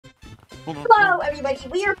Hold on. Hello everybody,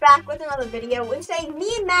 we are back with another video, and today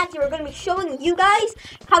me and Matthew are going to be showing you guys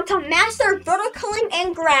how to master verticling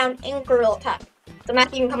and ground in Gorilla Tag. So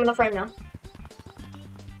Matthew, you can come in the frame now.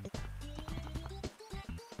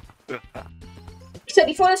 So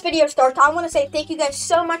before this video starts, I want to say thank you guys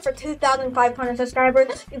so much for 2,500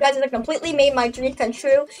 subscribers. You guys have completely made my dream come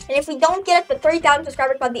true, and if we don't get it to 3,000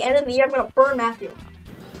 subscribers by the end of the year, I'm going to burn Matthew.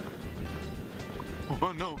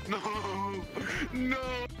 Oh no, no.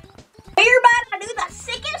 We're about to do the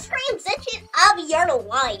sickest transition of your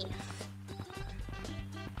life.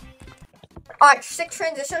 Alright, sick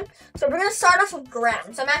transition. So we're going to start off with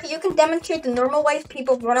ground. So Matthew, you can demonstrate the normal ways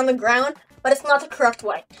people run on the ground, but it's not the correct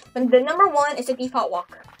way. And the number one is the default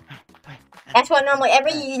walker. That's what normally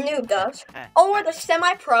every noob does. Or the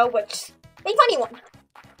semi-pro, which they funny one.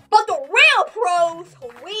 But the real pros,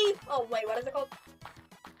 oh wait, what is it called?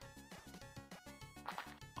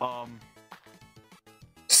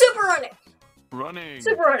 Super running. Running.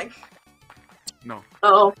 Super running. No.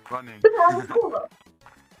 Uh-oh. Running. Super running is cool though.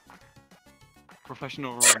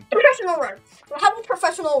 Professional run. Professional run. So how a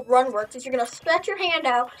professional run works is you're going to stretch your hand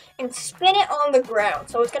out and spin it on the ground.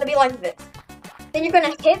 So it's going to be like this. Then you're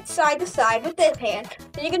going to hit side to side with this hand.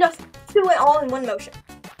 Then you're going to do it all in one motion.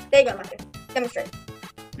 There you go, Matthew. Demonstrate.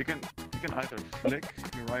 You can either flick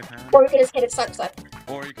your right hand, Or you can just hit it side to side.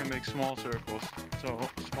 or you can make small circles. So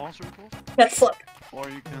small circles, That's flip. or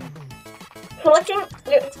you can. Flicking,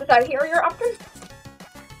 it's without here your option.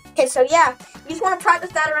 Okay, so yeah, you just want to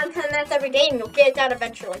practice that around 10 minutes every day and you'll get it down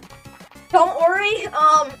eventually. Don't worry,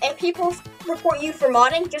 if people report you for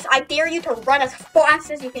modding, I dare you to run as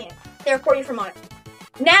fast as you can. They report you for modding.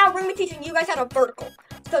 Now we're going to be teaching you guys how to vertical.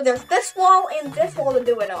 So there's this wall and this wall to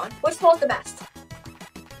do it on. Which wall's the best?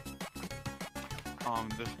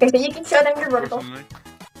 This. Okay, so you can show them your vertical. Personally.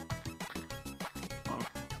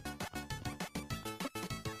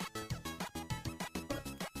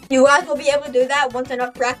 You guys will be able to do that once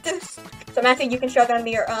enough practice. So Matthew, you can show them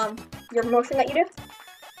your motion that you do.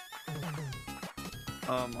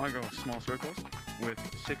 I go small circles with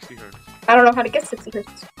 60 hertz. I don't know how to get 60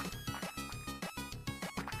 hertz.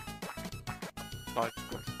 5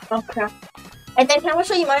 squares. Oh crap. And then can I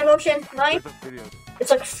show you my motion? Mine? It's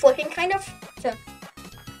like flicking kind of. So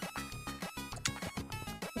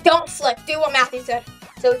don't flick. Do what Matthew said.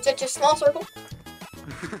 So it's just a small circle.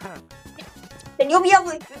 Then you'll be able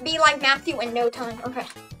to be like Matthew in no time. Okay.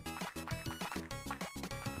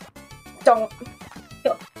 Don't.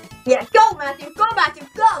 Go. Yeah, go Matthew. Go Matthew.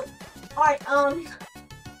 Go. Alright,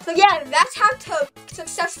 so yeah, that's how to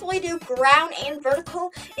successfully do ground and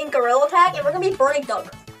vertical in Gorilla Tag. And we're gonna be burning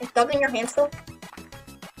Doug. Is Doug in your hand still?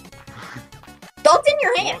 Doug's in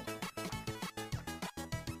your hand.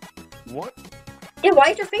 What? Yeah, why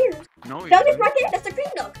is your fingers? No, it Doug is isn't. right there. That's the green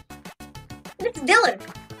Doug. And it's Dylan.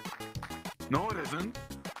 No, it isn't.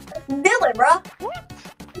 Dylan, bro. What?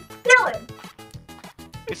 Dylan.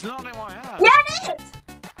 It's not in my hand. Yeah, it is.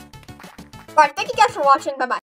 Alright, thank you guys for watching. Bye-bye.